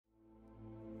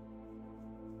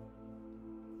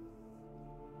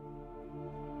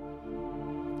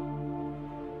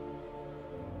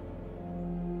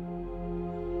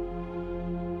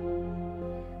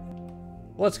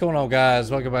What's going on, guys?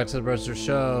 Welcome back to the Brewster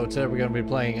Show. Today we're going to be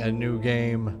playing a new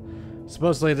game.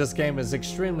 Supposedly this game is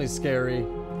extremely scary,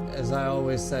 as I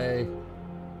always say,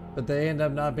 but they end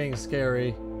up not being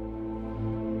scary.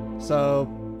 So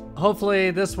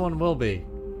hopefully this one will be.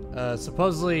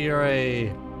 Supposedly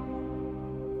you're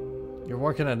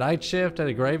working a night shift at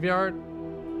a graveyard.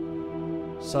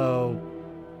 So,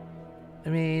 I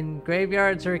mean,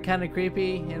 graveyards are kind of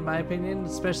creepy in my opinion,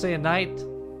 especially at night.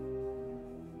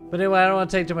 But anyway, I don't want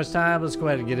to take too much time. Let's go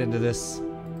ahead and get into this.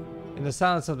 In the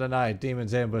silence of the night,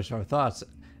 demons ambush our thoughts,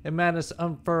 and madness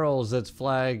unfurls its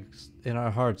flags in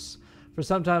our hearts, for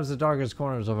sometimes the darkest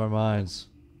corners of our minds.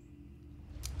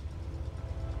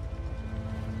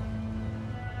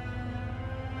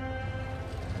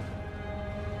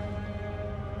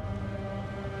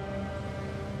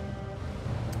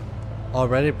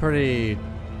 Already pretty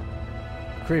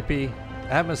creepy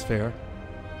atmosphere.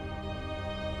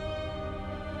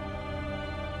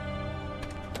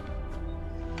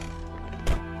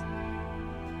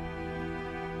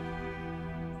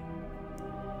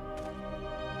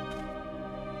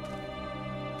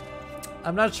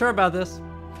 I'm not sure about this.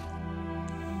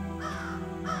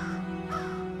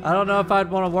 I don't know if I'd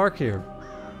want to work here.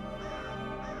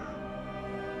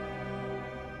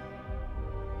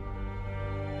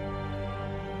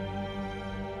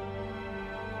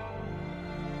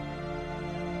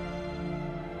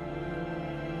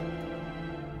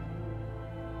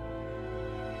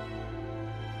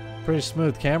 Pretty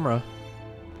smooth camera.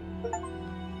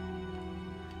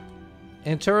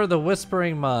 Enter the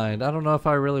Whispering Mind. I don't know if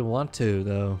I really want to,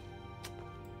 though.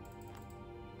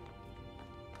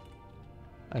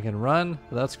 I can run?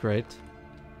 That's great.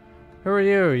 Who are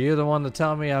you? Are you the one to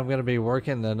tell me I'm going to be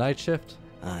working the night shift?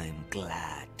 I'm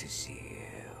glad to see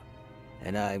you.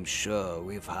 And I'm sure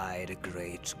we've hired a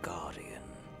great guardian.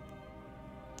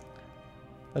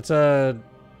 That's a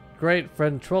great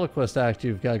ventriloquist act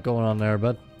you've got going on there,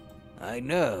 bud. I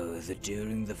know that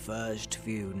during the first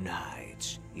few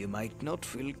nights, you might not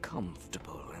feel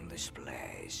comfortable in this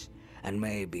place, and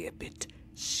may be a bit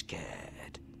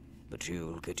scared, but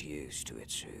you'll get used to it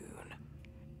soon.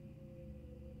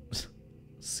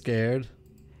 Scared?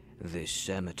 This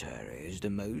cemetery is the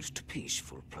most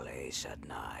peaceful place at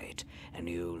night, and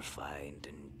you'll find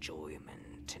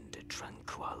enjoyment in the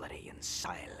tranquility and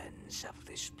silence of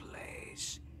this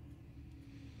place.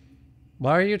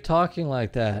 Why are you talking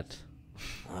like that?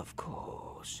 Of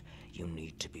course, you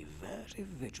need to be very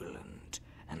vigilant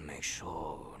and make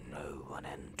sure no one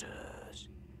enters.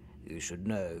 You should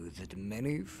know that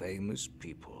many famous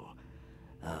people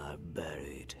are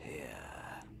buried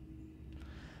here.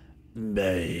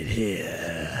 Buried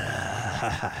here.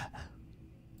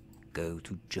 Go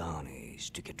to Johnny's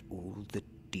to get all the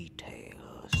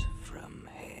details from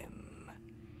him.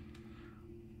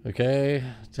 Okay,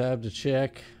 tab to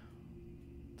check.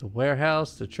 The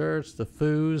warehouse, the church, the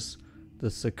foos,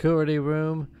 the security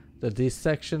room, the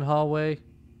dissection hallway.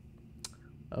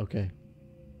 Okay.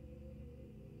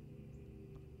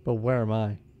 But where am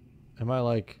I? Am I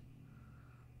like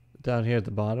down here at the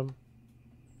bottom?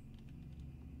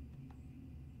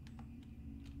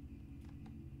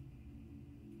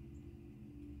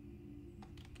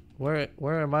 Where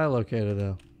am I located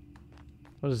though?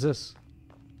 What is this?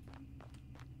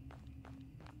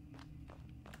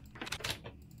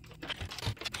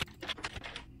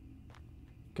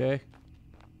 Okay.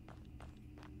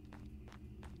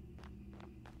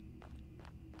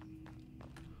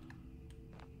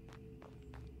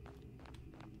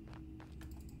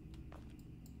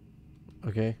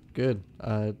 Okay, good.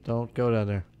 Don't go down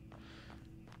there.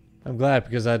 I'm glad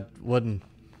because I wouldn't.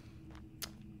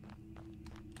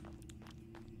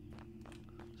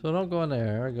 So don't go in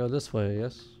there. Go this way,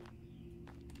 yes?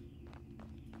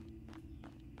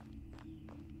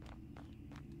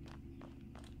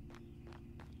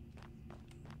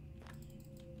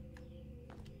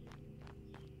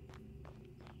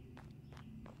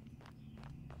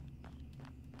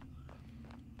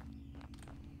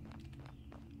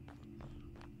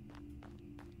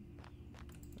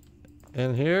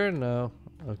 In here? No.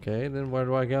 Okay, then where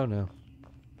do I go now?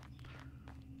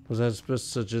 Was I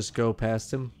supposed to just go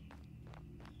past him?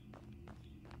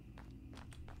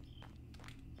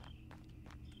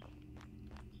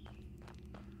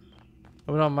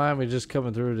 I don't mind me just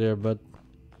coming through there, but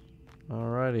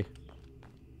alrighty.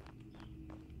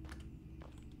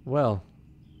 Well,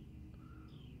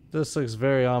 this looks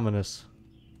very ominous.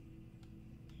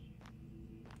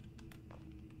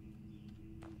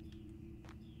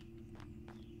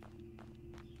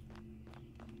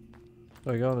 Do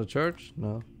I go into church?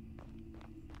 No.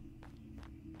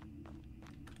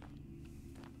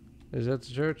 Is that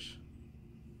the church?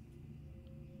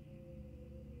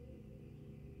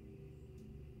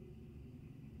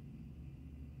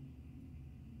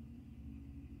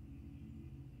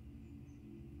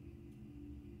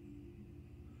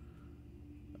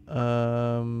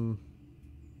 Oh,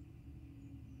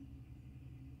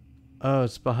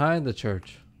 it's behind the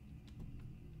church.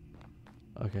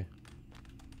 Okay.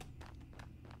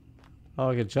 Oh,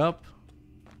 I can jump?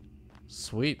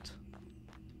 Sweet.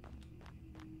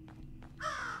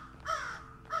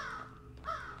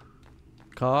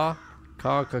 Caw?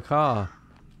 Caw, caw, caw.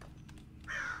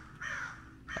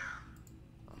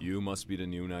 You must be the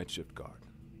new night shift guard.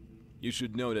 You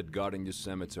should know that guarding this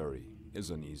cemetery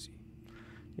isn't easy.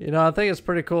 You know, I think it's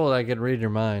pretty cool that I can read your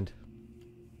mind.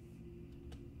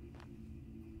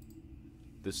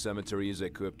 This cemetery is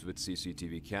equipped with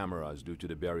CCTV cameras due to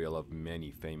the burial of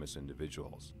many famous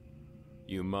individuals.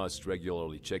 You must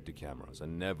regularly check the cameras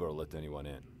and never let anyone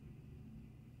in.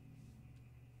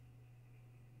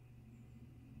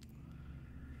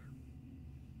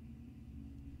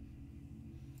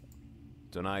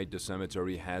 Tonight, the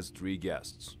cemetery has 3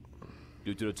 guests.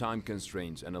 Due to the time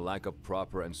constraints and a lack of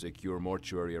proper and secure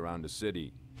mortuary around the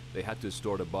city, they had to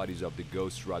store the bodies of the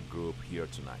Ghost Rock group here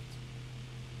tonight.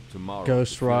 Tomorrow,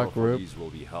 Ghost the Rock funeral for group? these will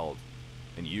be held,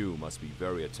 and you must be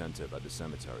very attentive at the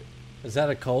cemetery. Is that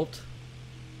a cult?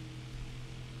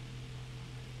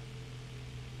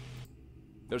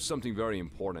 There's something very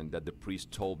important that the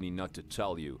priest told me not to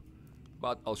tell you,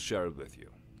 but I'll share it with you.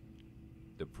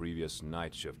 The previous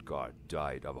night shift guard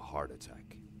died of a heart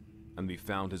attack, and we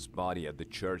found his body at the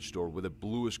church door with a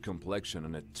bluish complexion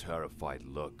and a terrified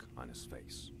look on his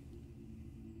face.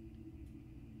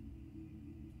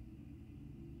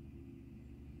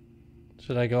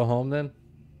 Should I go home then?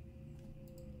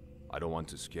 I don't want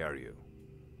to scare you,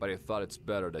 but I thought it's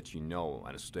better that you know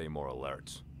and stay more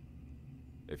alert.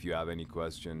 If you have any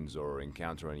questions or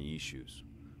encounter any issues,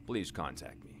 please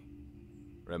contact me.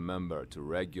 Remember to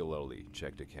regularly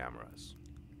check the cameras.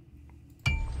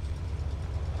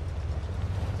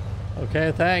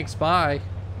 Okay, thanks. Bye.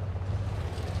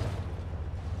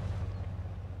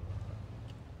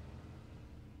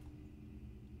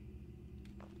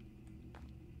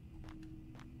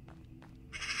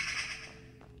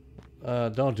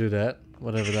 Don't do that.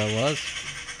 Whatever that was.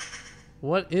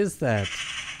 What is that?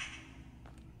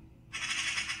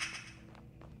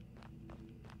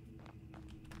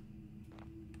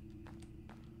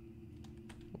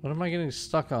 What am I getting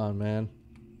stuck on, man?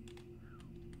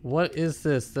 What is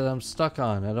this that I'm stuck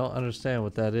on? I don't understand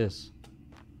what that is.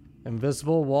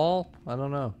 Invisible wall? I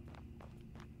don't know.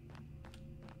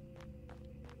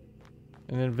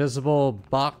 An invisible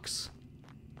box?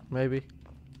 Maybe.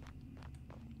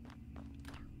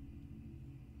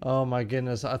 Oh my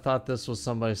goodness, I thought this was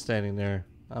somebody standing there.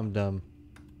 I'm dumb.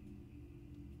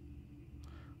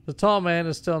 The tall man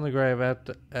is still in the grave. I have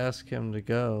to ask him to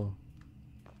go.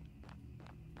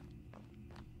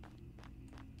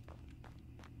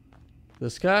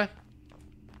 This guy?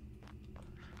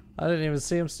 I didn't even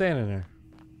see him standing there.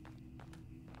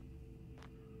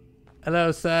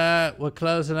 Hello, sir. We're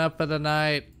closing up for the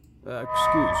night.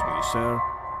 Excuse me, sir.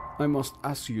 I must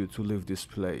ask you to leave this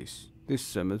place. This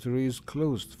cemetery is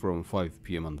closed from 5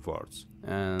 p.m. onwards,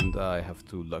 and I have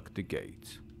to lock the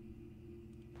gate.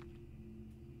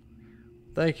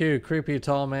 Thank you, creepy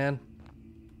tall man.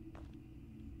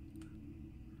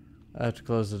 I have to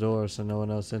close the door so no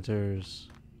one else enters.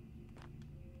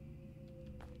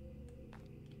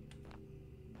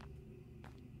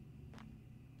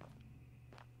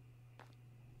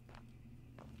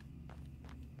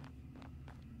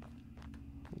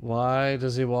 Why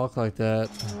does he walk like that?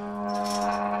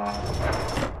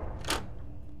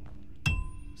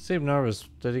 Seemed nervous.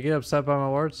 Did he get upset by my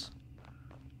words?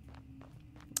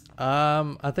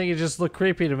 I think he just looked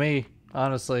creepy to me,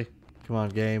 honestly. Come on,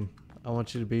 game. I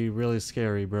want you to be really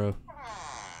scary, bro.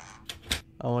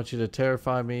 I want you to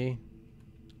terrify me.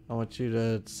 I want you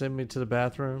to send me to the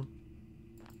bathroom.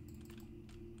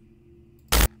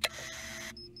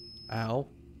 Ow.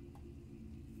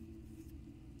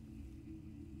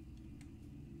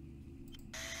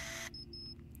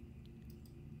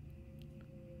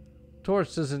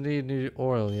 Torch doesn't need new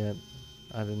oil yet.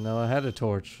 I didn't know I had a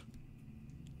torch.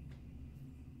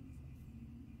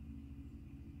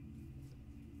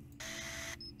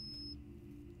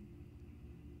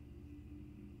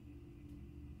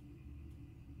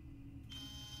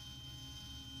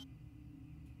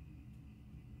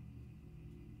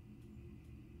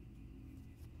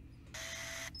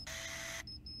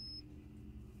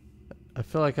 I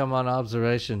feel like I'm on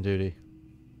observation duty.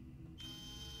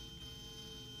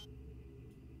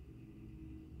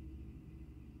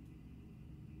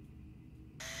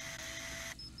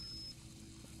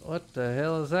 What the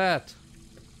hell is that?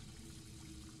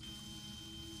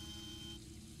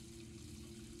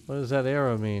 What does that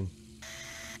arrow mean?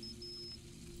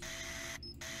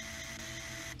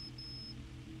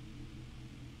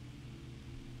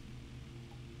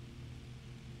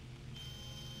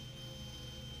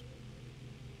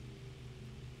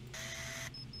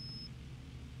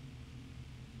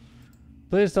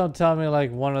 Please don't tell me like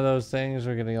one of those things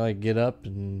are gonna like get up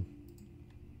and...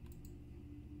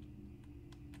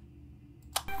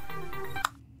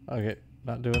 Okay,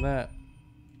 not doing that.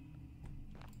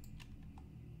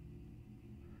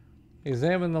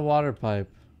 Examine the water pipe.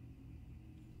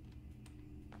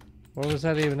 Where was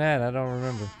that even at? I don't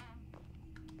remember.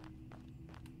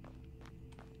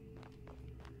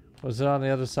 Was it on the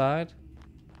other side?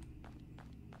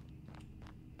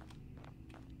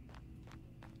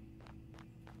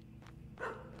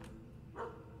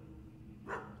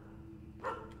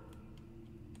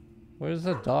 Where's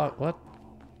the dog? What?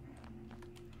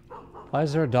 Why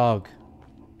is there a dog?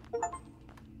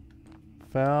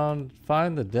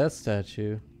 Find the death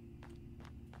statue.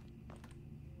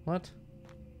 What?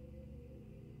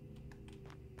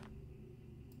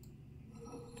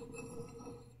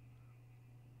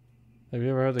 Have you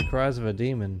ever heard the cries of a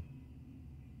demon?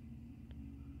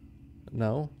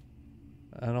 No.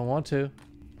 I don't want to.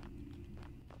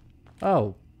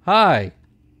 Oh, hi.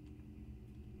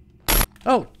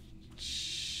 Oh.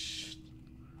 Shh.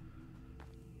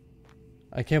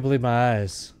 I can't believe my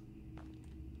eyes.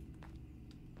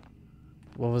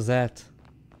 What was that?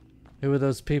 Who were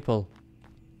those people?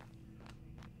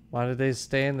 Why did they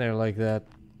stand there like that?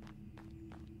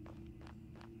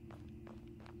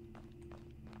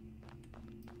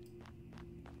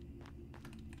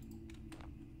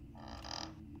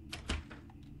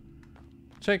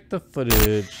 Check the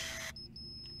footage.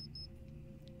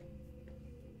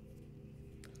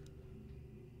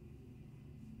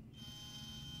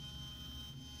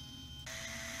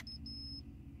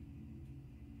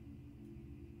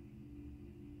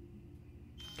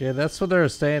 Okay, that's where they're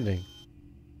standing.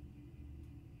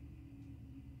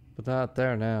 But not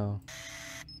there now.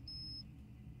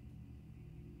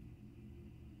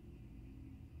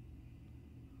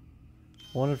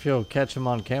 I wonder if you'll catch them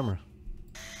on camera.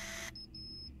 I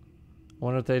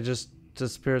wonder if they just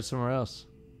disappeared somewhere else.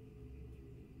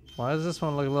 Why does this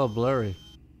one look a little blurry?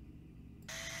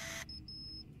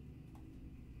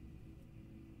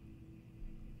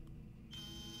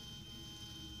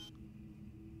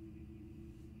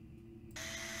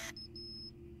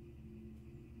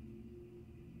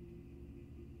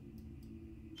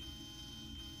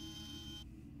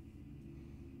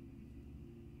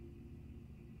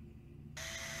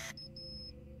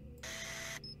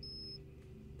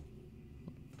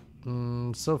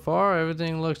 So far,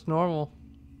 everything looks normal.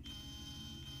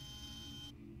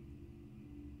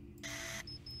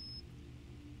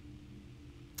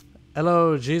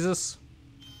 Hello, Jesus.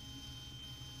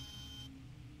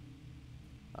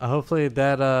 Hopefully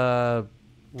that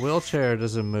wheelchair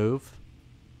doesn't move.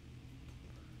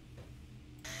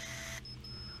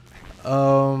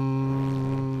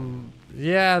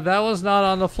 Yeah, that was not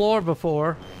on the floor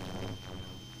before.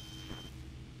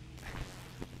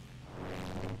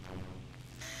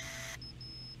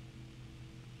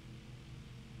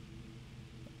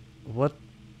 What?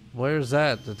 Where's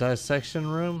that? The dissection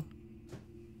room?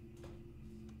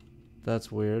 That's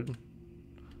weird.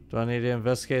 Do I need to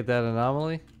investigate that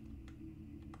anomaly?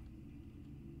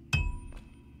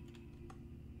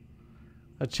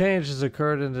 A change has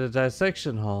occurred in the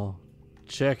dissection hall.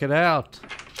 Check it out.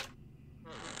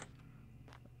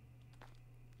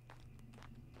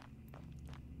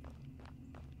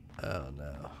 Oh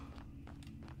no.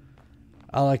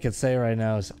 All I can say right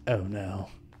now is, oh no.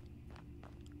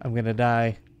 I'm gonna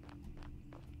die.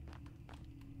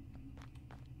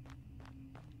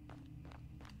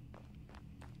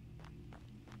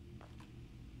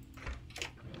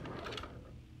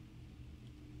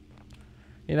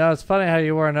 You know, it's funny how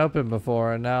you weren't open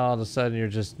before and now all of a sudden you're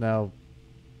just now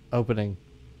opening.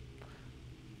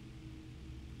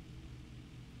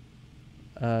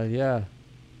 Yeah.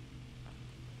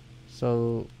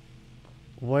 So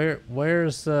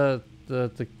where's the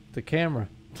camera?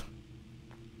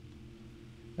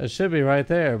 It should be right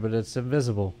there, but it's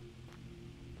invisible.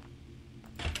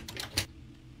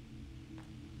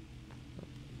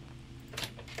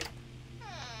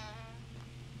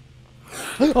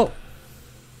 Oh!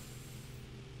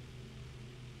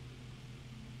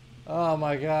 Oh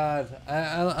my god.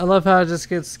 I love how I just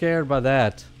get scared by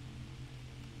that.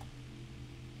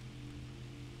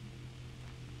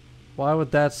 Why would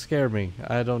that scare me?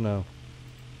 I don't know.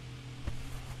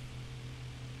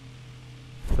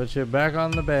 Put you back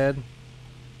on the bed.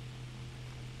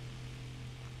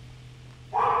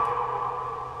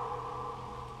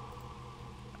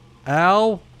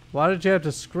 Ow! Why did you have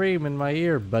to scream in my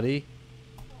ear, buddy?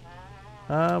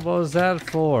 What was that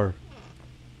for?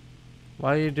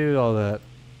 Why do you do all that?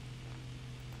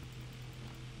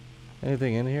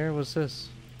 Anything in here? What's this?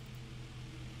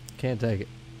 Can't take it.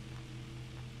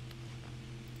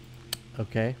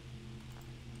 Okay.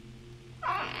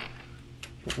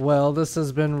 Well, this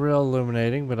has been real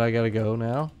illuminating, but I gotta go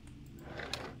now.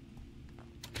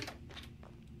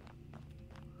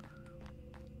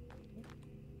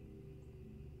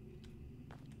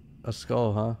 A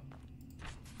skull, huh?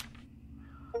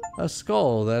 A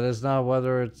skull that is not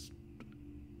whether it's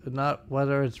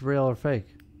real or fake.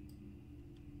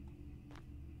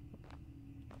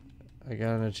 I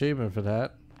got an achievement for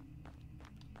that.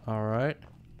 Alright.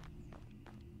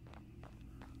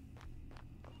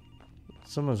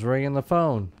 Someone's ringing the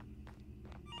phone.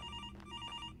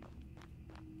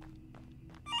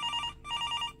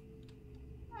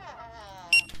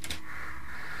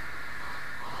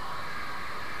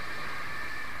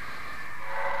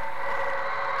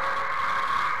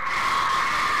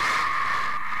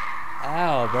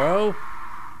 Ow, bro.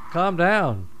 Calm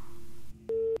down.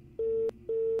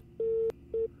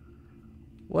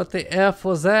 What the F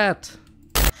was that?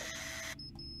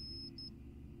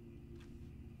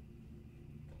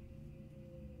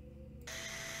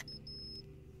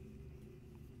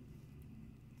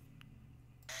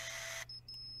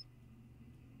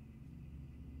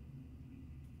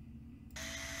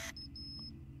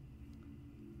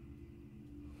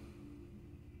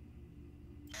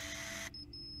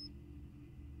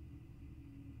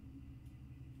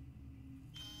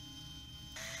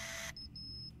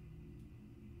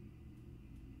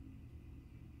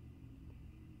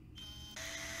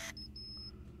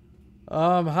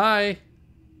 Hi.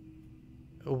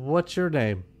 What's your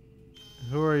name?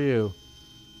 Who are you?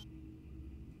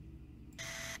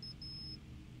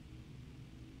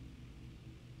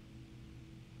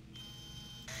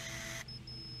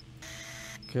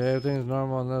 Okay, everything's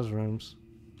normal in those rooms.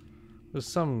 There's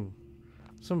some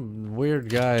weird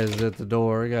guys at the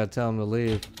door. I gotta tell them to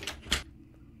leave.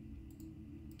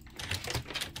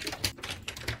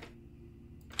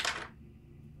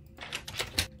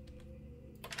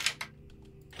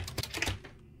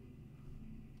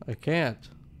 I can't.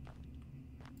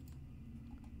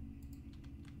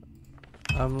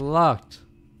 I'm locked.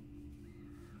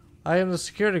 I am the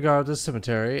security guard of this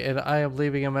cemetery, and I am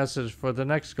leaving a message for the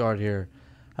next guard here.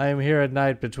 I am here at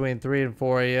night between 3 and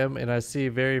 4 a.m. and I see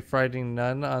a very frightening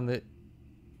nun on the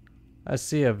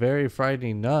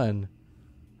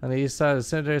east side of the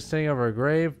cemetery sitting over a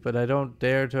grave, but I don't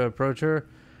dare to approach her.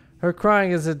 Her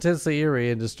crying is intensely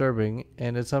eerie and disturbing,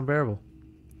 and it's unbearable.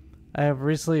 I have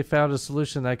recently found a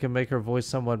solution that can make her voice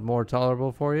somewhat more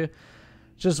tolerable for you.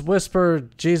 Just whisper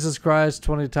Jesus Christ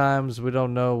 20 times. We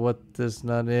don't know what this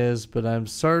nun is, but I'm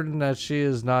certain that she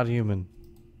is not human.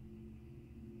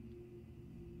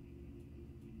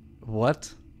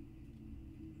 What?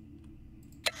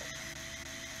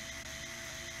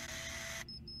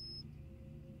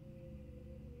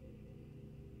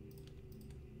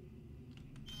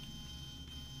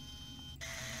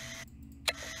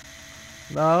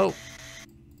 No.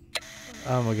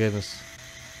 Oh my goodness.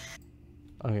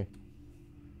 Okay.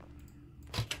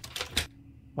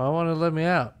 Why won't it let me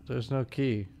out? There's no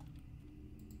key.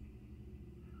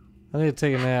 I need to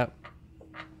take a nap.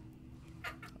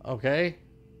 Okay.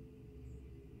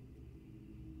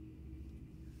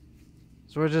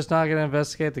 So we're just not gonna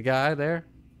investigate the guy there?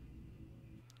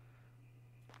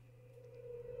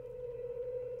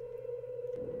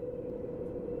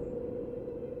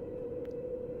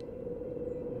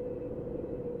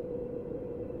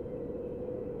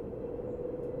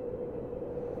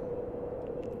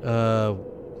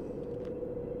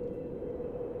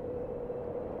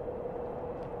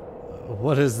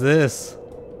 What is this?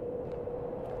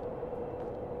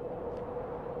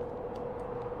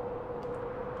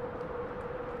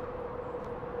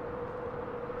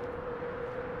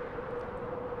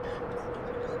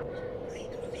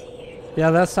 Yeah,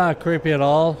 that's not creepy at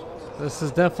all. This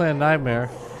is definitely a nightmare.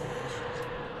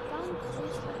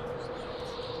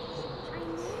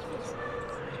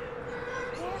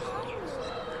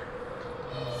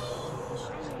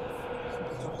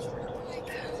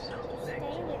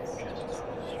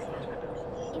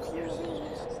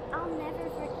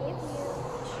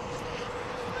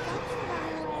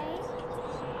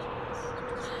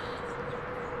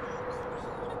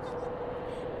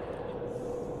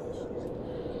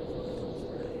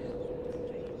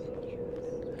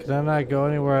 Can I not go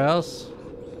anywhere else?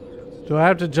 Do I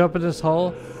have to jump in this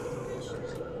hole?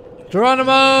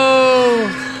 Geronimo!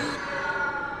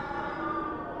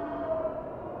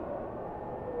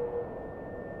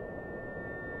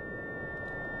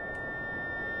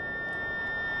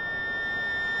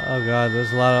 Oh god,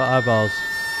 there's a lot of eyeballs.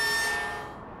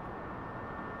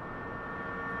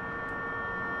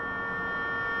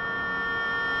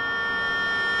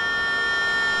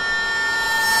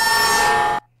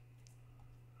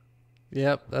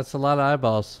 Yep, that's a lot of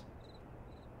eyeballs.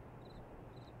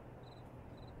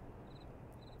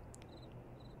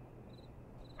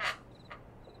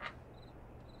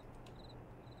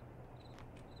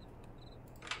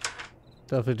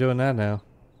 Definitely doing that now.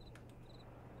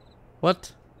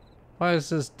 What? Why is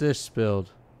this dish spilled?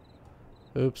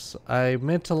 Oops, I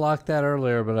meant to lock that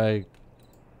earlier, but I...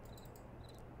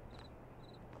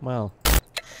 Well.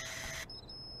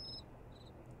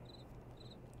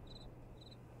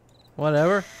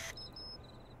 Whatever.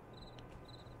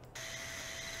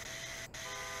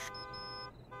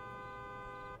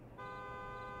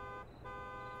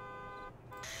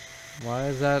 Why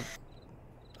is that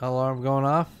alarm going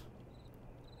off?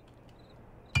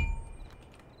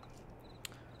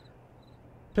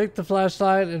 Pick the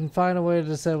flashlight and find a way to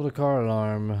disable the car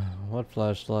alarm. What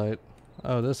flashlight?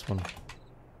 Oh, this one.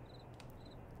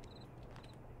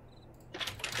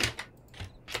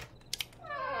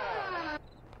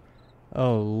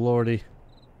 Oh, lordy.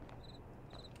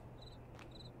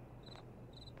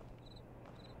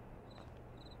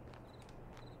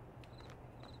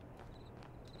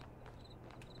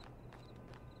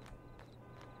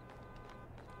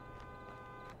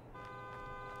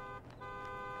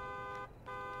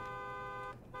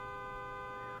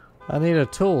 I need a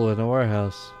tool in the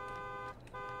warehouse.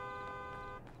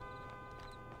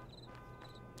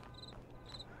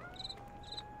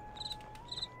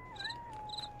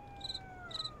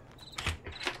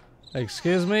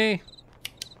 Excuse me?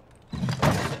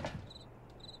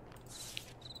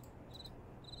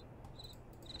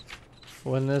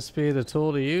 Wouldn't this be the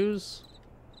tool to use?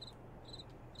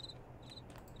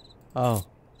 Oh,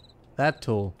 that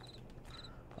tool.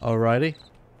 Alrighty.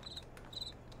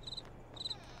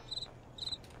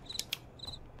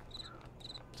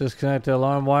 Disconnect the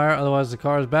alarm wire, otherwise the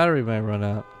car's battery may run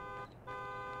out.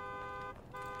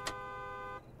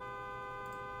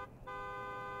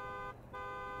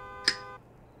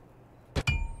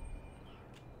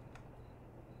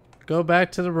 Go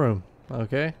back to the room,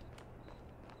 okay?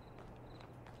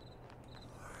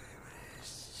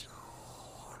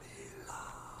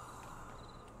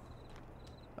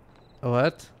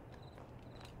 What?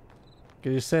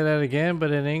 Can you say that again,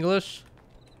 but in English?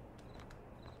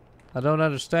 I don't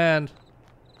understand.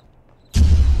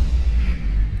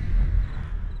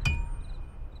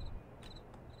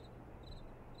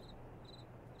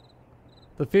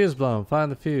 The fuse blown.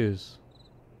 Find the fuse.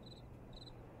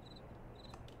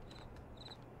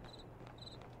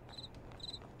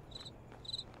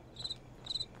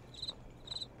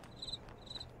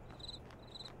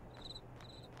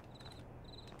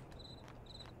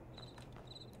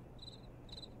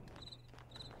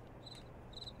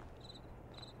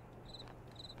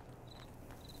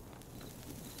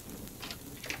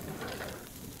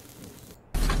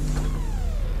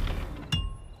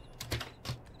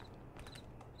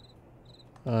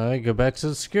 Alright, go back to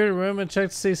the security room and check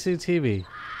the CCTV.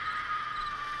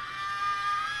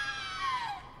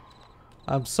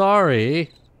 I'm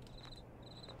sorry,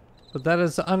 but that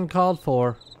is uncalled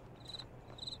for.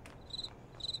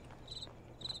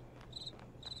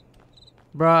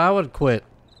 Bruh, I would quit.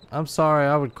 I'm sorry,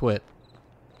 I would quit.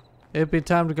 It'd be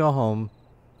time to go home.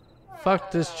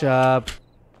 Fuck this job.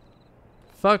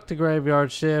 Fuck the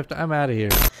graveyard shift. I'm out of here.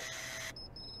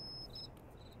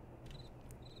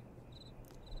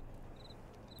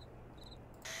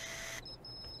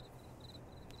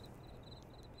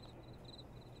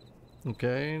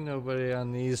 Okay, nobody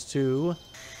on these two.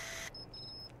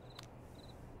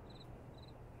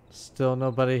 Still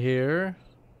nobody here.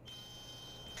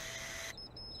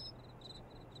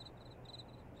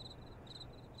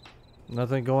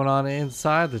 Nothing going on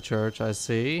inside the church, I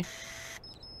see.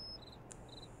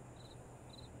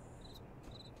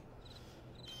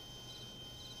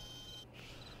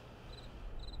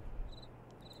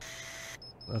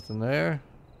 Nothing there.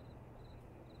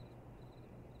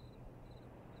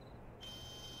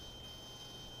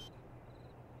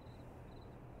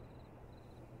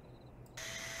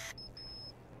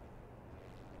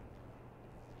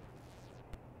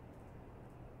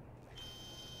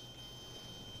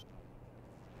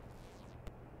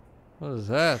 What is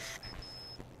that?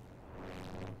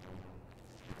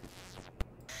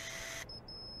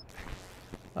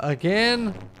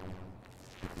 Again?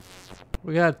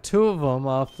 We got two of them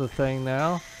off the thing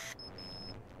now.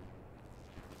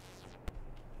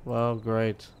 Well,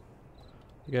 great.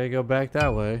 We gotta go back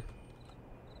that way.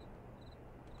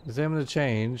 Examine the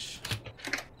change.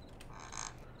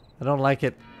 I don't like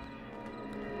it.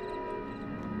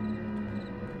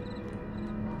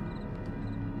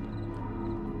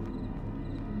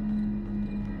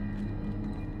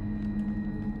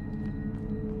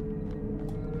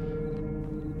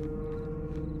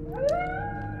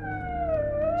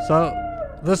 So,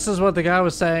 this is what the guy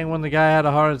was saying when the guy had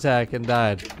a heart attack and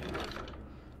died.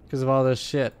 Because of all this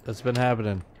shit that's been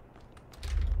happening.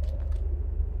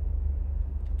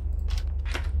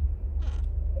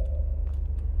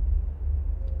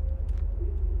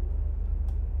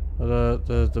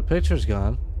 The picture's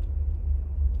gone.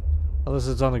 Unless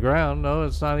it's on the ground. No,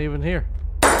 it's not even here.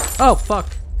 Oh, fuck!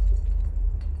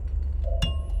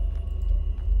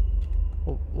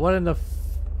 What in the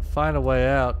find a way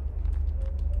out?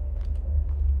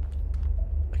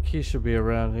 A key should be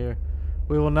around here.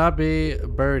 We will not be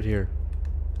buried here.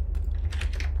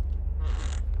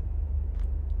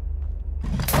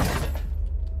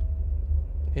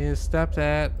 Yeah, stop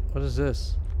that. What is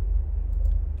this?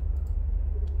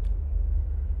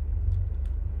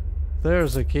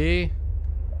 There's a key.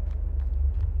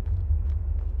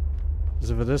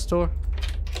 Is it for this door?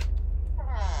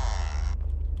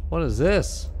 What is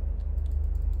this?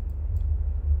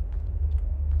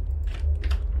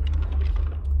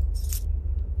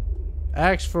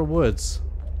 Axe for woods.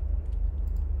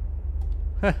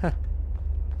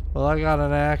 Well, I got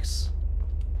an axe.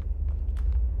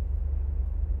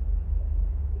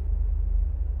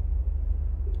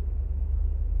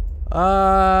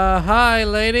 Hi,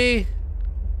 lady.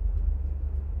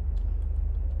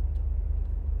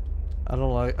 I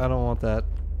don't want that.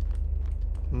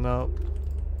 Nope.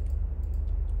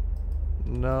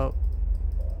 Nope.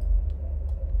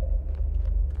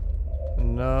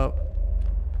 Nope.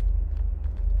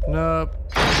 Nope.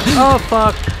 Oh,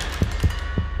 fuck.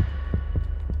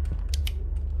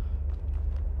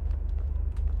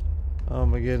 Oh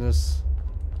my goodness.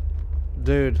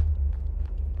 Dude.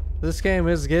 This game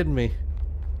is getting me.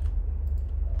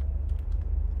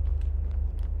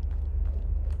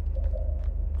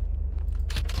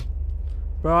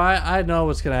 Bro, I know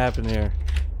what's gonna happen here.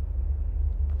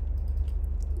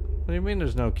 What do you mean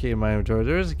there's no key in my inventory?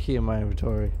 There is a key in my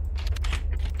inventory.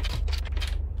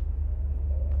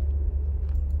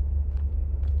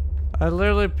 I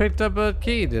literally picked up a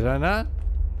key, did I not?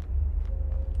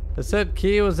 It said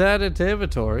key was added to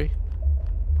inventory.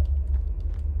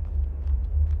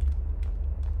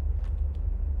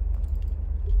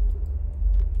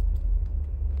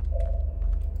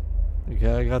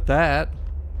 Okay, I got that.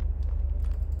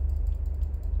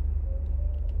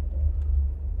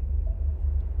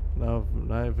 No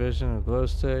night vision, a glow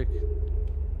stick.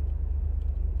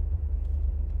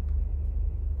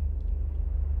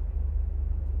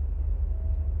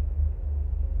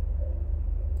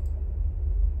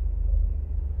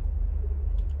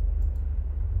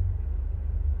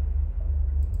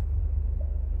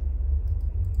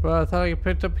 Bro, I thought I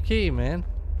picked up a key, man.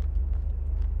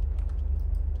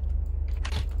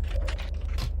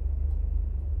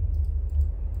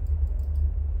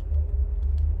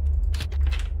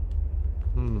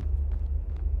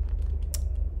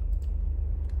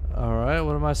 Alright,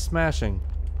 what am I smashing?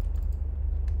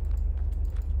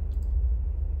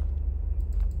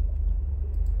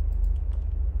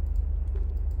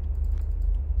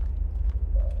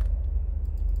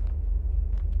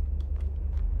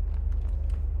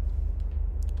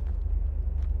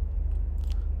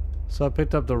 So I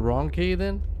picked up the wrong key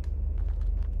then?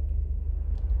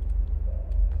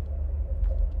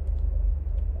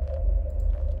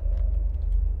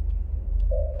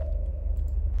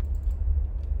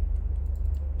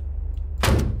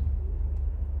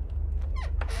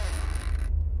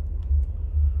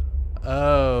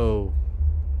 Oh.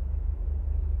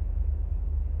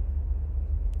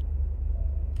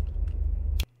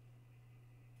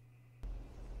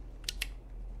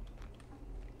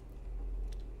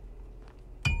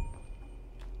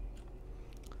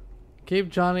 Keep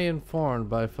Johnny informed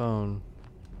by phone.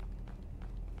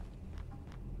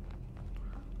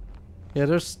 Yeah,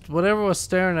 there's whatever was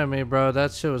staring at me, bro.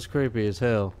 That shit was creepy as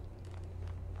hell.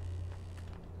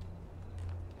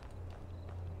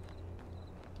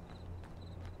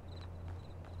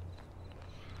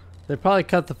 They probably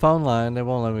cut the phone line. They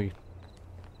won't let me,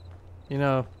 you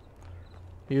know,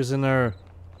 using their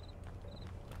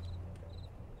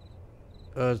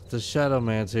the Shadow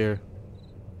Man's here.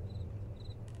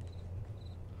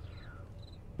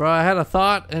 Bro, I had a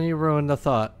thought and you ruined the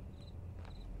thought.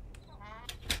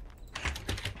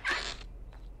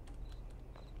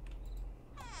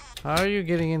 How are you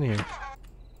getting in here?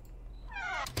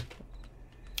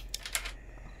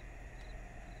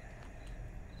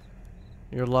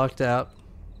 You're locked out.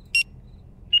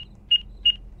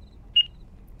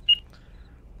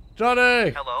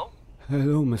 Johnny! Hello?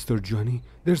 Hello, Mr. Johnny.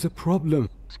 There's a problem.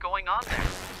 What's going on there?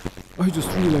 I just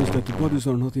realized that the bodies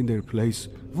are not in their place.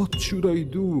 What should I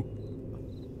do?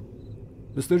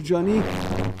 Mr. Johnny?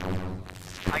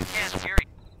 I can't hear you.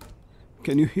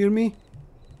 Can you hear me?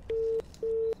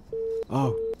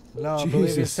 Oh, No, I believe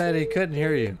he Jesus. said he couldn't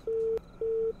hear you.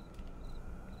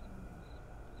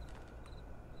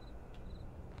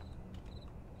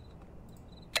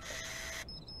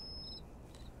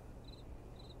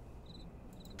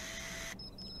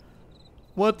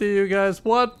 What do you guys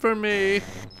want from me?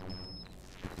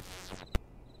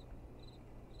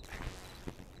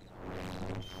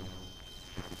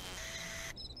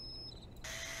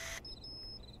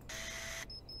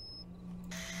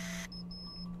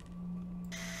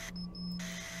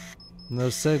 No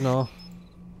signal.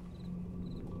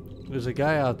 There's a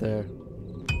guy out there.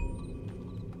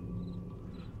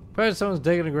 Probably someone's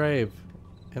digging a grave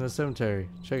in a cemetery.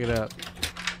 Check it out.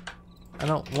 I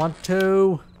don't want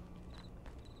to.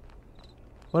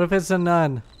 What if it's a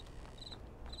nun?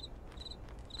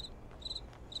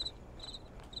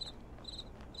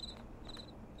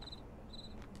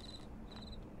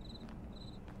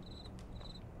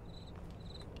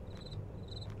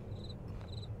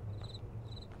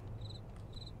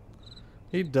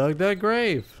 He dug that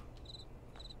grave.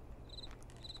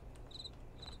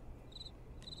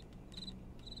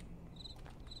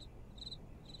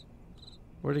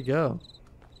 Where'd he go?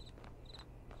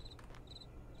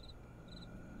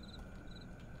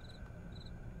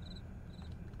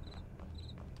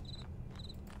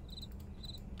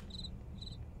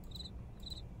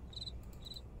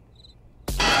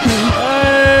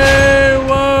 Hey,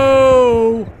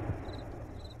 whoa!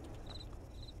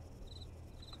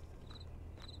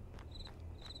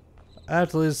 I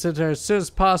have to leave the cemetery as soon as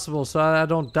possible so I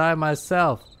don't die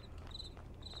myself.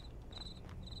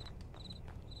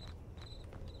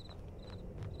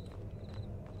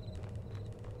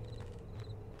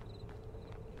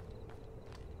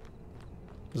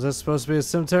 Is this supposed to be a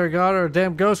cemetery guard or a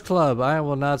damn ghost club? I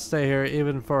will not stay here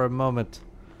even for a moment.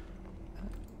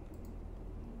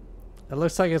 It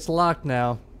looks like it's locked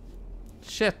now.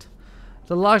 Shit.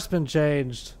 The lock's been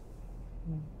changed.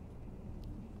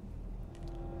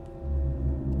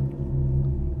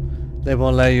 They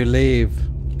won't let you leave.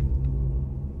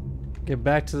 Get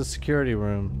back to the security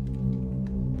room.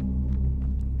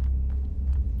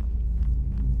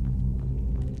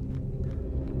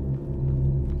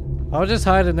 I'll just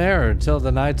hide in there until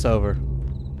the night's over.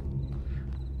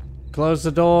 Close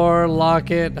the door,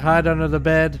 lock it, hide under the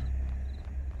bed.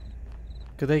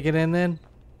 Could they get in then?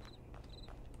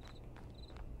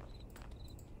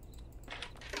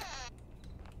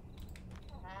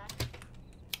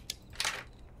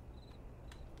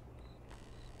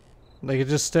 They could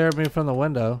just stare at me from the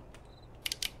window.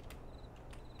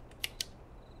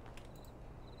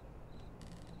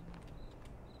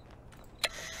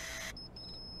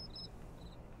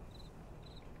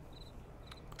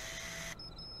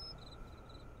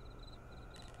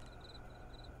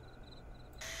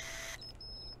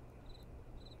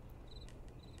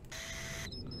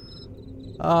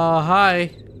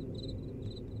 Hi.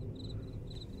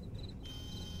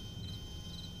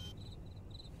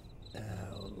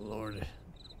 Oh, Lord.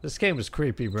 This game is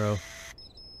creepy, bro.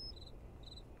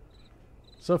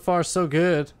 So far, so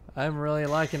good. I'm really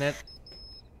liking it.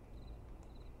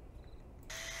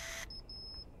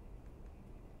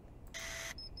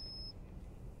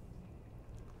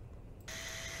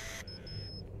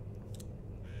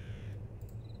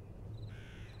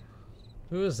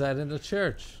 Who is that in the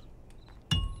church?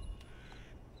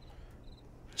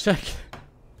 Check.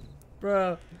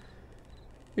 Bro.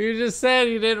 You just said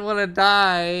you didn't want to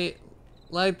die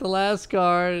like the last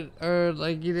guard, or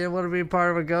like you didn't want to be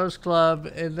part of a ghost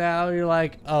club, and now you're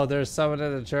like, oh, there's someone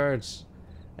in the church.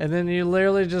 And then you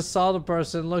literally just saw the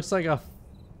person, looks like a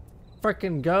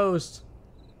freaking ghost.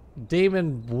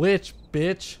 Demon witch,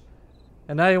 bitch.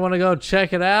 And now you want to go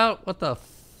check it out? What the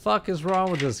fuck is wrong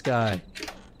with this guy?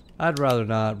 I'd rather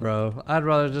not, bro. I'd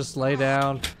rather just lay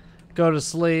down, go to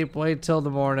sleep, wait till the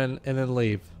morning, and then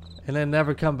leave. And then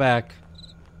never come back.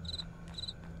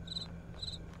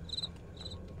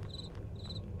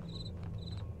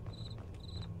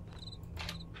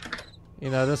 You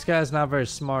know, this guy's not very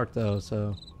smart, though,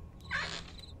 so...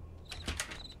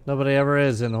 Nobody ever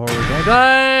is in horror games.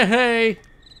 Hey!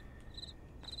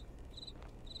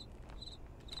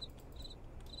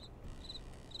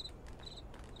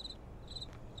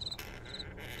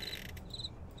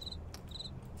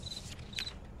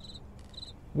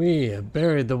 We have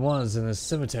buried the ones in the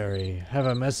cemetery. Have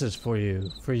a message for you.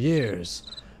 For years,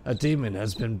 a demon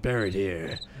has been buried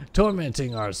here,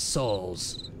 tormenting our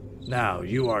souls. Now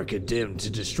you are condemned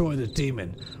to destroy the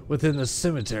demon within the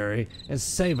cemetery and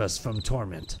save us from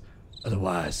torment.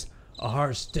 Otherwise, a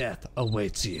harsh death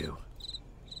awaits you.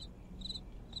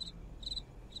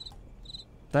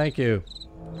 Thank you.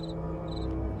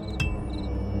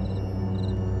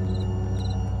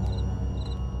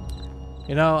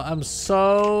 You know, I'm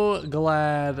so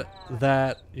glad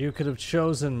that you could have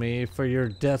chosen me for your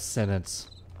death sentence.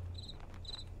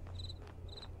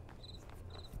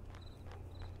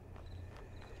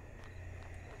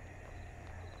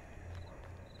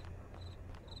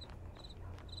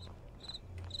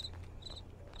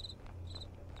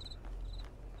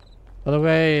 By the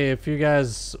way, if you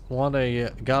guys want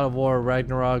a God of War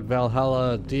Ragnarok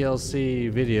Valhalla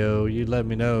DLC video, you let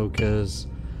me know, because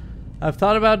I've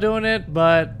thought about doing it,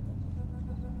 but,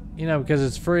 you know, because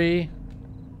it's free.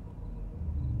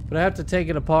 But I have to take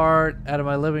it apart out of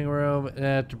my living room, and I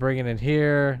have to bring it in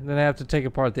here. Then I have to take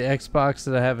apart the Xbox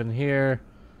that I have in here.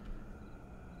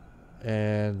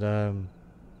 And,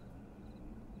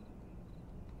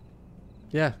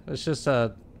 yeah, it's just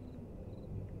a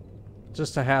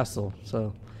hassle.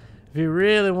 So if you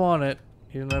really want it,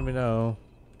 you can let me know.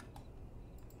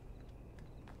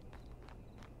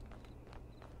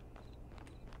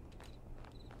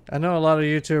 I know a lot of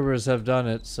YouTubers have done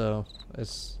it, so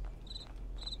it's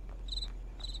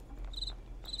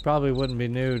probably wouldn't be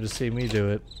new to see me do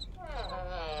it.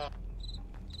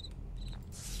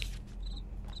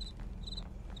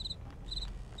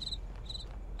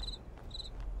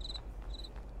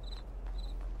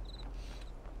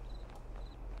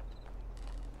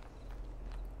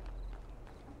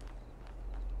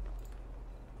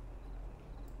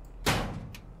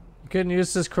 Couldn't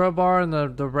use this crowbar and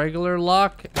the regular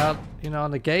lock out, you know,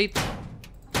 on the gate.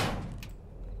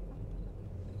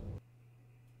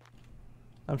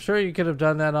 I'm sure you could have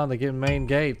done that on the main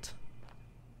gate.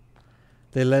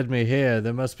 They led me here.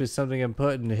 There must be something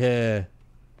important here.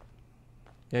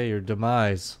 Yeah, your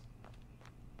demise.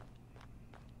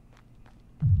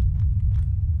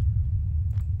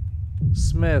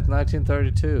 Smith,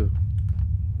 1932.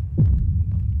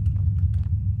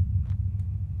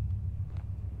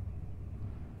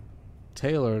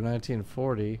 Taylor,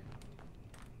 1940.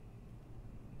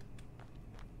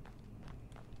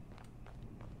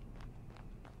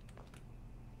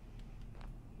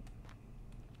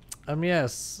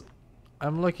 Yes.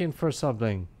 I'm looking for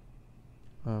something.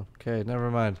 Okay,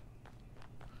 never mind.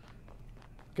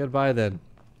 Goodbye then.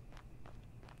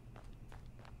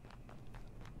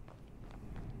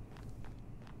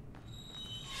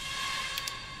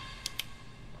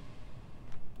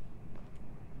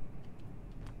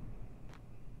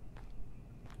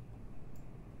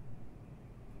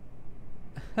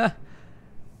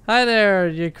 Hi there,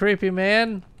 you creepy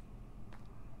man.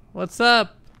 What's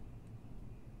up?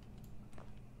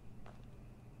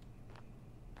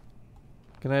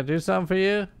 Can I do something for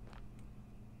you?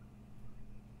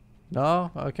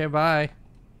 No? Okay, bye.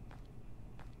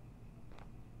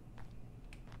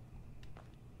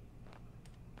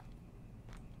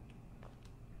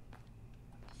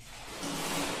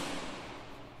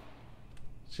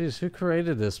 Jeez, who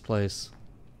created this place?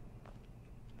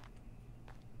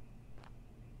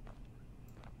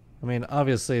 I mean,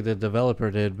 obviously the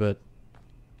developer did, but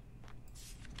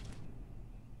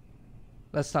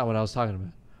that's not what I was talking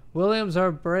about. Williams,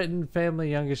 our Breton family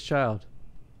youngest child.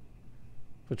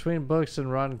 Between books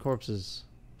and rotten corpses.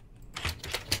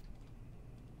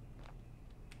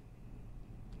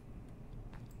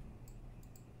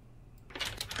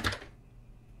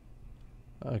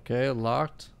 Okay,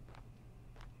 locked.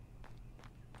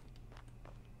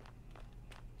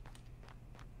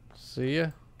 See ya.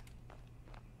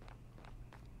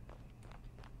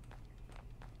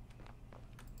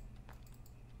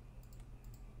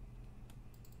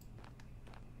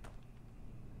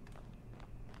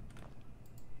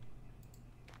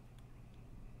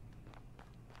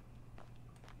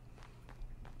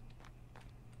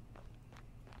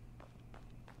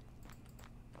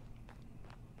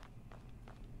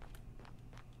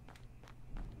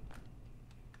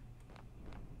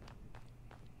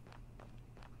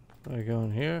 I go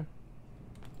in here.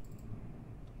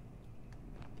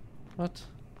 What?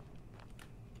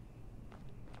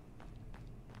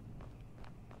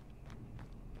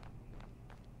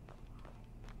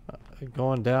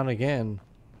 Going down again.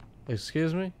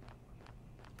 Excuse me?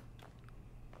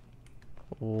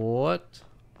 What?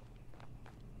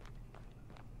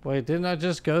 Wait, didn't I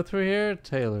just go through here?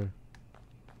 Taylor.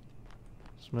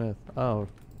 Smith. Oh.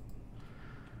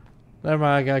 Never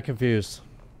mind, I got confused.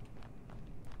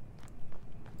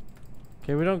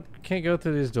 Okay, can't go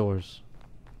through these doors.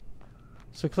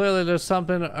 So clearly there's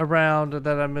something around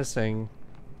that I'm missing.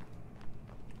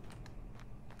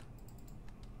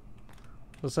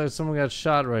 Looks like someone got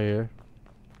shot right here.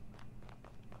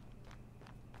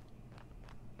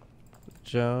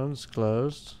 Jones,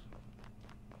 closed.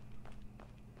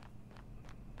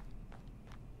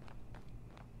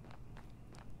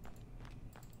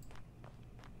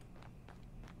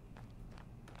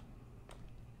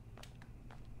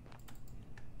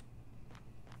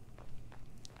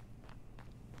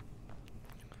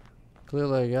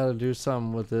 Clearly, I gotta do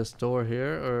something with this door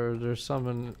here, or there's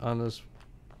something on this.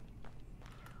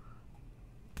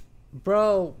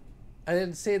 Bro, I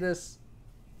didn't see this.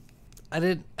 I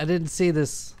didn't see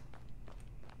this.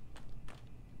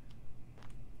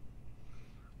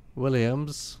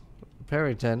 Williams,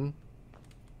 Perryton.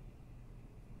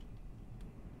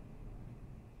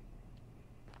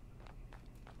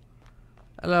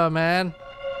 Hello, man.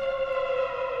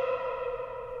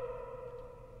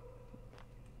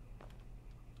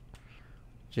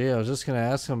 Gee, I was just gonna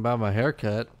ask him about my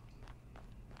haircut.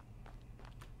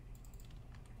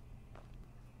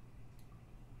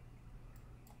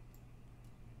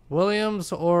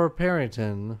 Williams or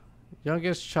Perryton,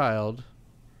 youngest child,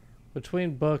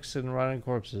 between books and rotting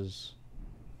corpses.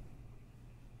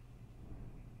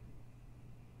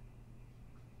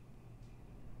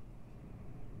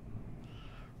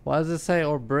 Why does it say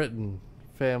or Britain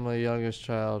family, youngest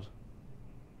child?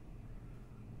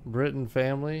 Britain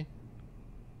family?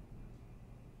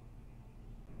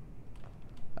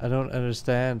 I don't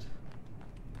understand.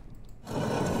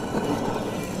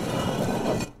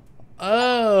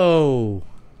 Oh!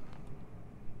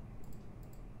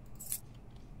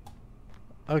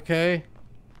 Okay.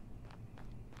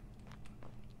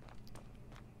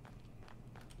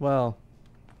 Well,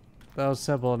 that was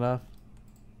simple enough.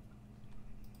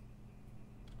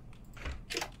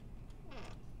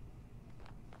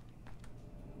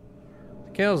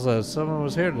 Candles lit. Someone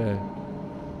was here today.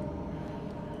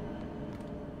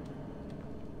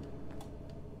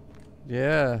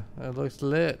 Yeah, it looks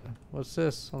lit. What's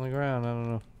this on the ground? I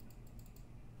don't know.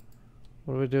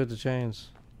 What do we do with the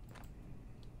chains?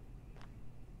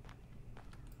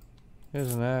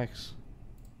 Here's an axe.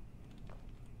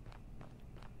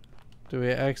 Do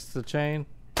we axe the chain?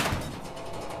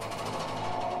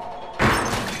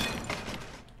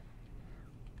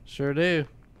 Sure do.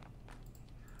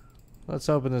 Let's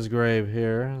open this grave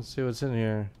here and see what's in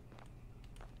here.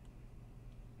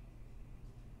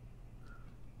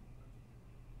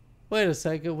 Wait a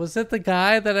second, was it the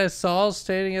guy that I saw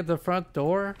standing at the front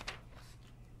door?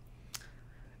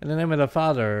 In the name of the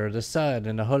Father, the Son,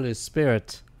 and the Holy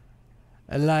Spirit.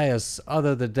 Elias,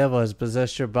 although the devil has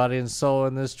possessed your body and soul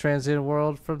in this transient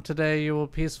world, from today you will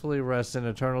peacefully rest in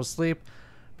eternal sleep,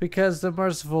 because the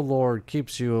merciful Lord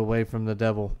keeps you away from the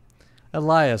devil.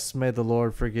 Elias, may the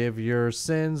Lord forgive your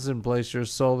sins and place your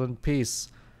soul in peace.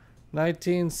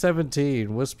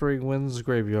 1917, Whispering Winds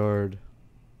Graveyard.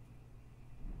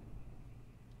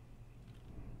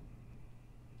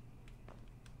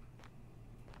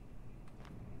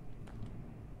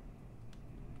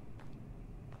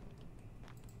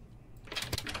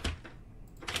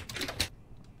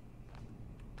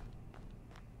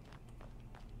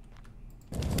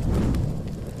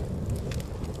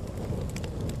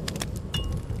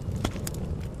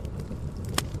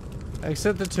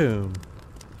 Exit the tomb.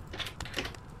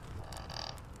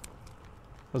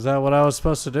 Was that what I was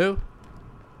supposed to do?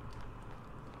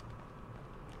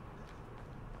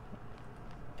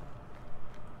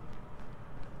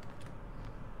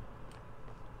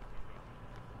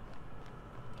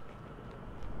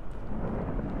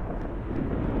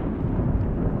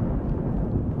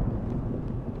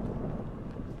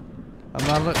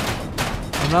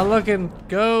 I'm not looking.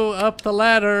 Go up the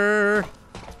ladder.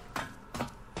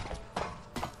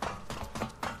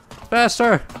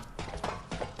 Faster!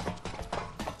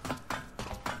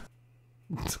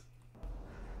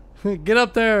 Get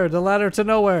up there! The ladder to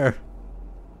nowhere!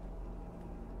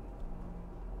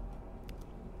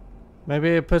 Maybe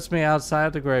it puts me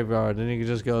outside the graveyard and you can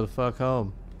just go the fuck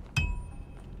home.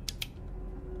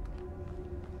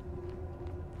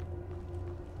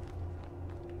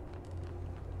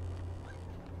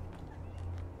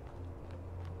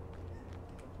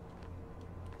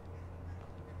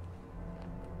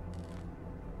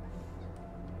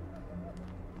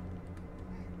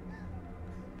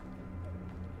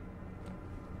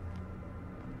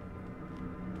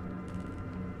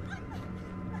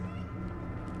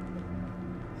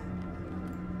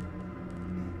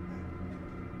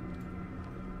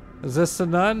 Is this the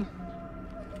nun?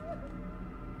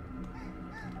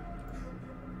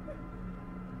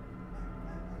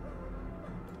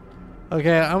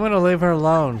 Okay, I'm gonna leave her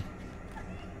alone.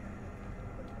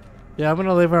 Yeah, I'm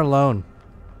gonna leave her alone.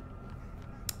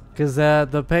 Cause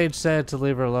the page said to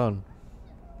leave her alone.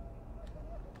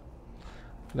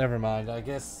 Never mind. I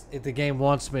guess if the game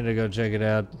wants me to go check it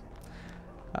out.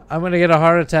 I'm gonna get a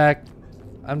heart attack.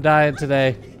 I'm dying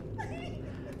today.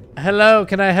 Hello,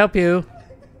 can I help you?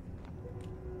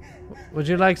 Would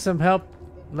you like some help,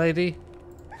 lady?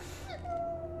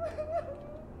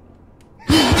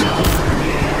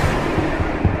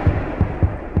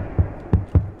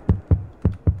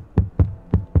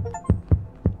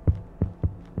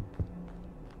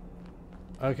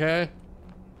 Okay.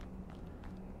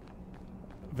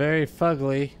 Very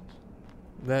fugly.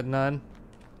 That nun.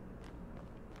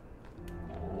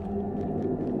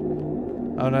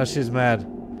 Oh no, she's mad.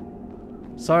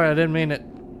 Sorry, I didn't mean it.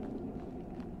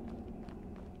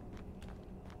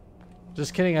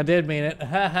 Just kidding, I did mean it.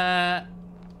 Haha.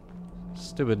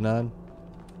 Stupid nun.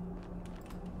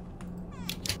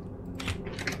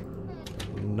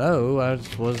 No, I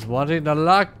was wanting to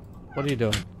lock. What are you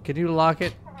doing? Can you lock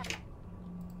it?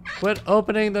 Quit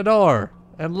opening the door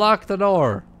and lock the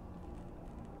door.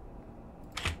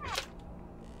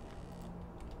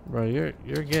 Bro,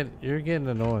 you're getting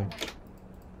annoying.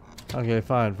 Okay,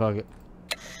 fine, fuck it.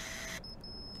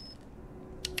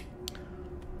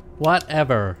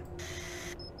 Whatever.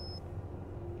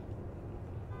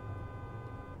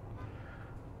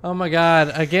 Oh my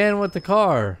god, again with the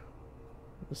car.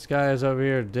 This guy is over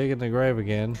here digging the grave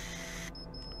again.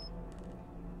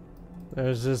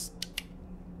 There's this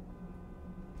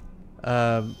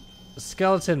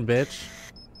skeleton bitch.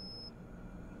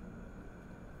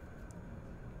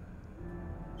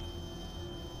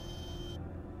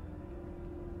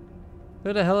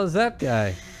 Who the hell is that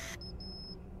guy?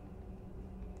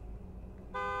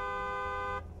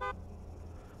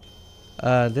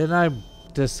 Didn't I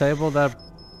disable that?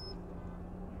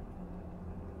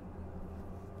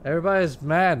 Everybody's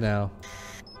mad now.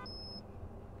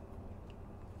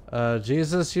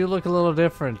 Jesus, you look a little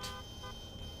different.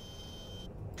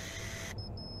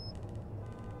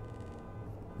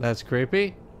 That's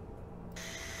creepy.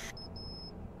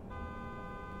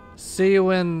 See you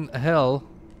in hell.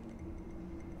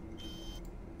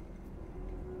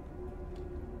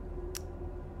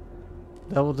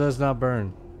 Devil does not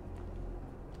burn.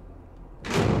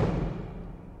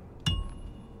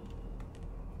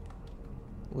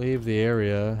 Leave the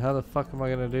area. How the fuck am I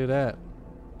gonna do that?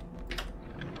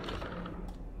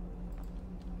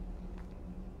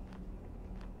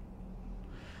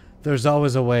 There's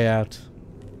always a way out.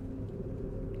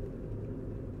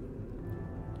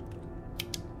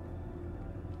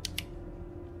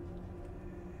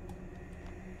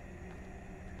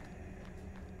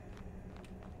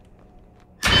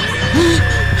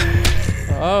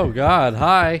 Oh god,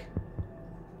 hi.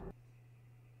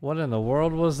 What in the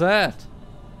world was that?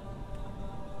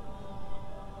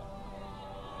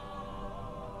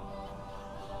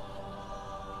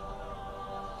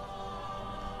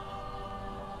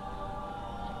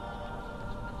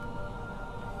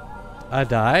 I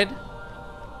died?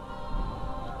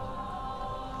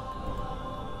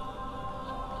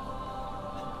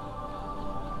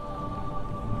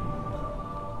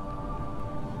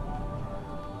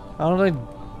 I don't think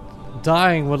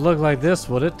dying would look like this,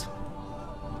 would it?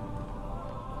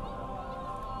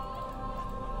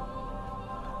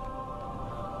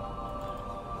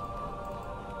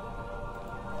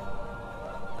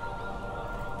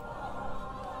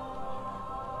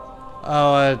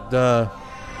 Oh,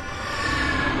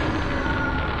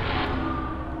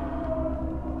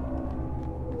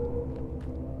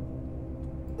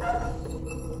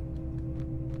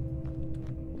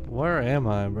 where am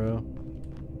I, bro?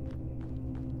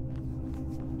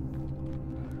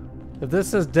 If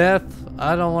this is death,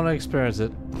 I don't want to experience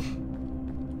it.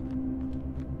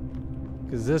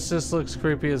 Because this just looks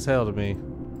creepy as hell to me.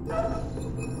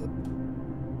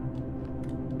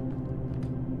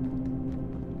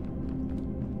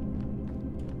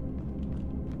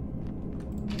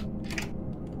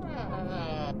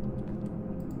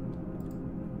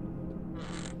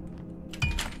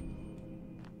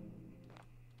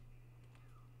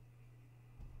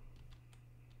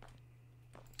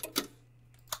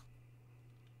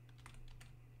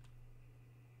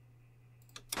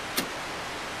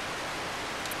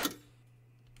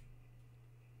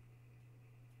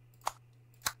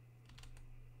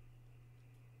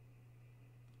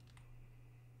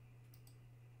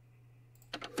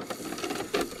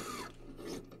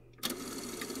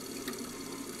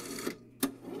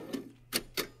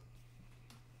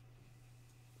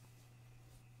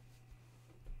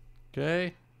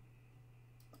 Okay.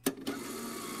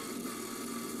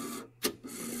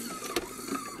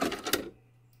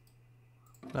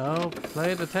 No,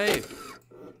 play the tape.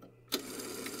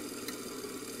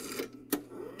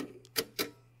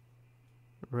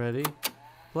 Ready?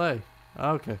 Play.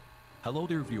 Okay. Hello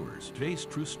there, viewers. Today's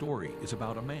true story is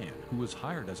about a man who was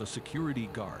hired as a security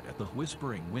guard at the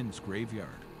Whispering Winds graveyard.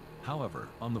 However,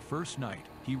 on the first night,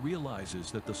 he realizes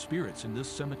that the spirits in this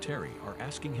cemetery are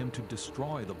asking him to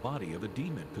destroy the body of a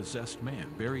demon-possessed man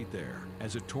buried there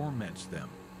as it torments them.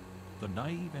 The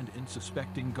naive and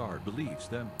unsuspecting guard believes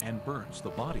them and burns the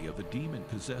body of the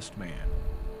demon-possessed man.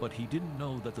 But he didn't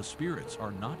know that the spirits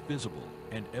are not visible,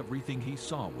 and everything he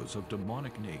saw was of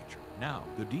demonic nature. Now,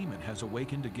 the demon has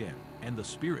awakened again, and the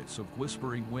spirits of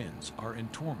Whispering Winds are in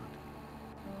torment.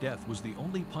 Death was the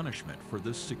only punishment for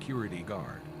this security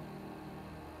guard.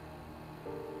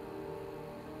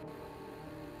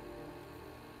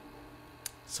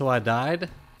 So I died?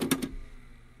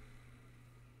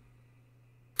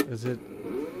 Is it?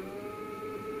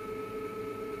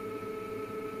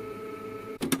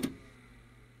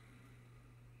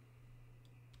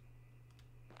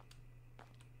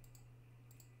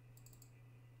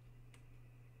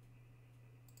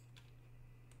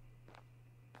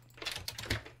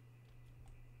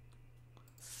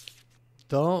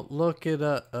 Don't look it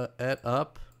up.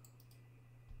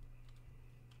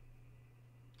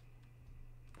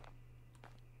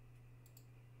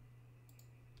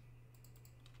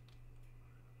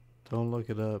 Don't look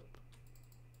it up.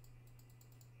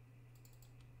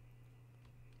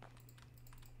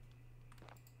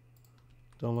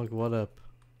 Don't look what up?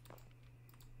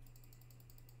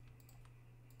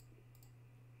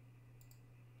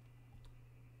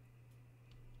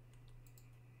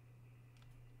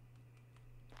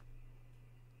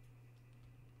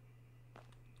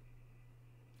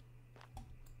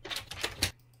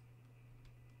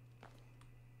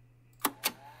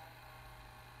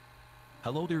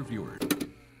 Hello there, viewer.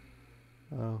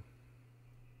 Oh.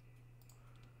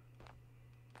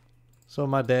 So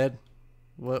am I dead?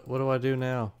 What do I do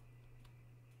now?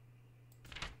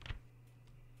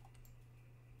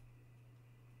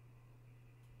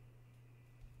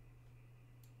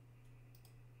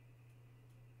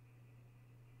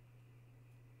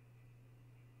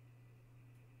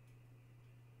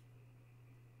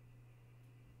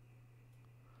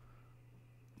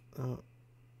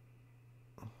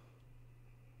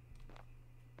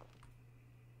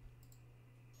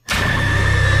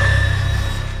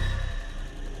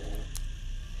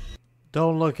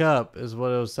 Don't look up is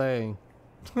what it was saying.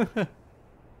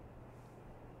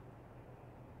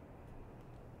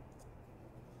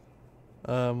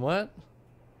 What?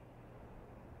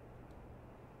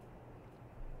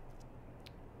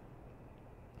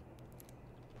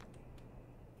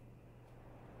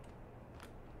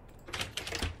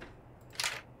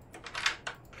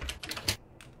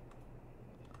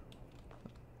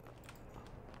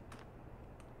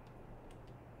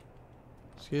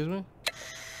 Excuse me?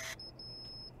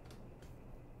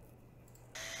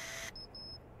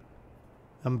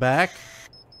 I'm back.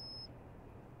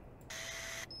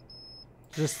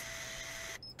 Just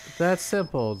that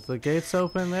simple. The gate's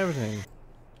open and everything.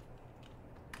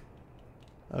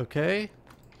 Okay.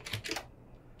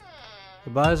 The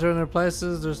bodies are in their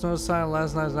places. There's no sign of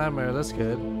last night's nightmare. That's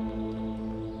good.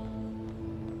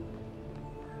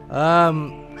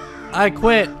 I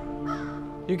quit.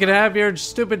 You can have your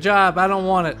stupid job. I don't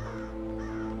want it.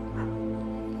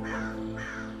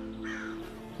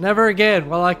 Never again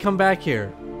will I come back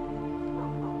here.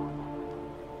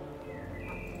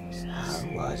 How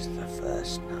was the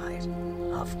first night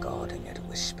of guarding at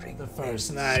Whispering? The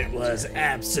first night was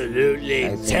absolutely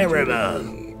I think terrible. you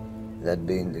agree that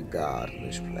being the guard of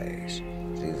this place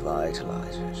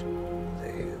revitalizes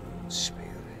the human spirit.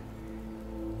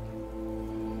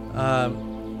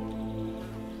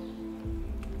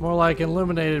 More like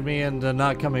illuminated me into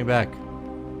not coming back.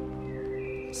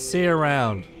 See you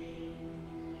around.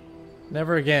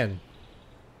 Never again.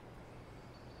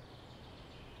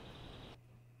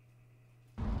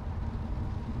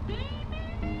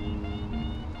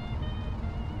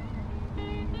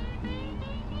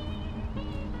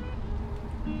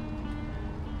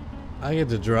 I get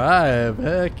to drive.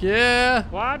 Heck yeah.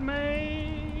 What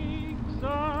makes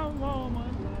a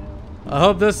woman I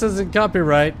hope this isn't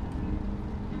copyright.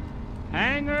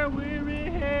 hang her weary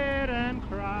head and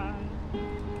cry?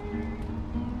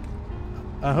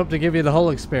 I hope to give you the whole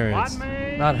experience, What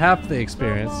makes not half the a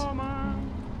experience.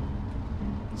 woman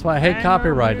That's why I hate hang her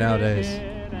copyright weary nowadays.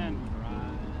 head and cry?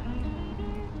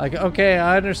 Like, okay,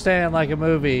 I understand like a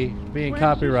movie being When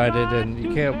copyrighted she's and you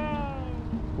got can't to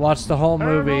have watch the whole her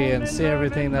movie and lonely see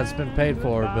everything loving that's been paid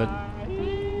for, but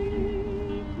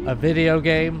goodbye. a video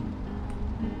game?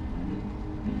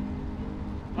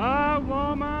 A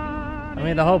woman I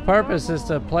mean, the whole purpose is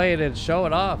to play it and show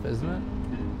it off, isn't it?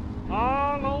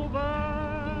 all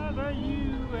over the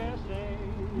USA.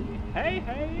 Hey,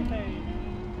 hey, hey.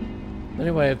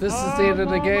 Anyway, if this is the end of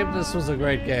the game, this was a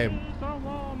great game.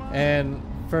 And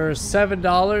for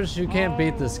 $7, you can't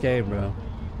beat this game, bro.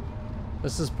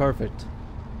 This is perfect.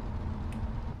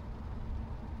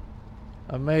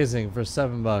 Amazing for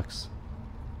 $7.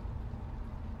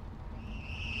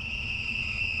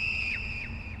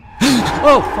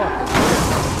 Oh, fuck.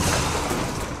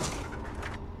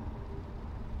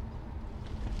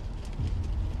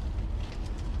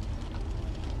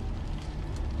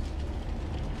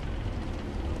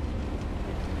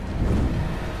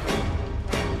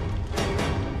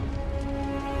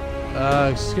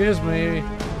 Excuse me.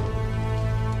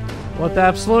 What the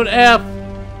absolute F?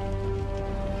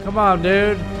 Come on,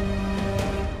 dude.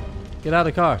 Get out of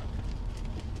the car.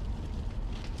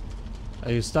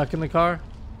 Are you stuck in the car?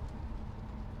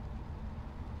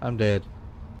 I'm dead.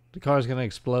 The car's gonna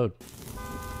explode.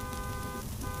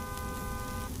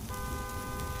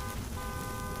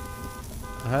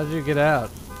 How did you get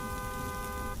out?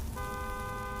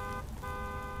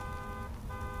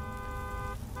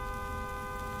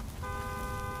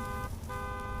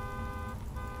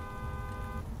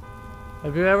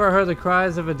 Have you ever heard the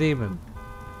cries of a demon?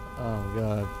 Oh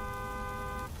god.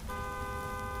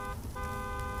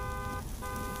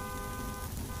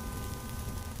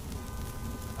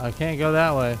 I can't go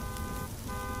that way.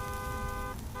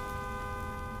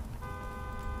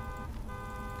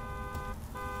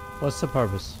 What's the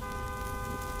purpose?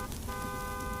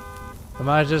 Am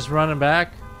I just running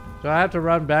back? Do I have to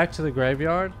run back to the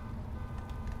graveyard?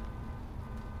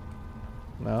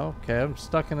 No? Okay, I'm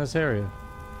stuck in this area.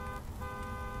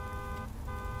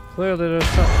 Clearly there's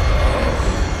something.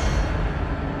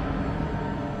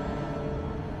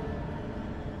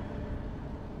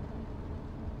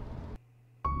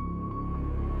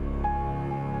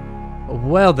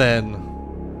 Well then.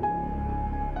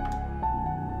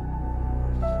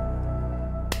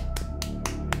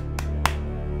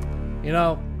 You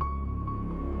know,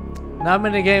 not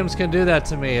many games can do that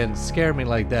to me and scare me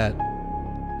like that.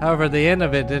 However, the end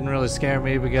of it didn't really scare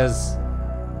me because,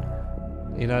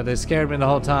 you know, they scared me the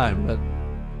whole time. But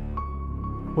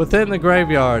within the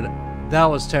graveyard, that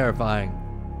was terrifying.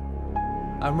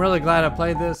 I'm really glad I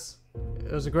played this.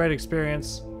 It was a great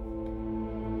experience.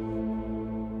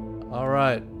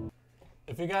 Alright.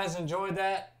 If you guys enjoyed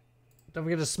that, don't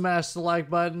forget to smash the like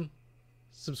button.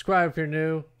 Subscribe if you're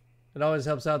new. It always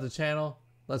helps out the channel.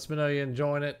 Lets me know you're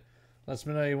enjoying it. Lets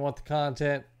me know you want the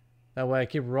content. That way I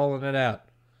keep rolling it out.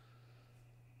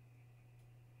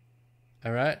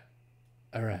 Alright?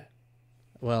 Alright.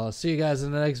 Well, I'll see you guys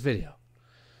in the next video.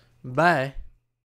 Bye.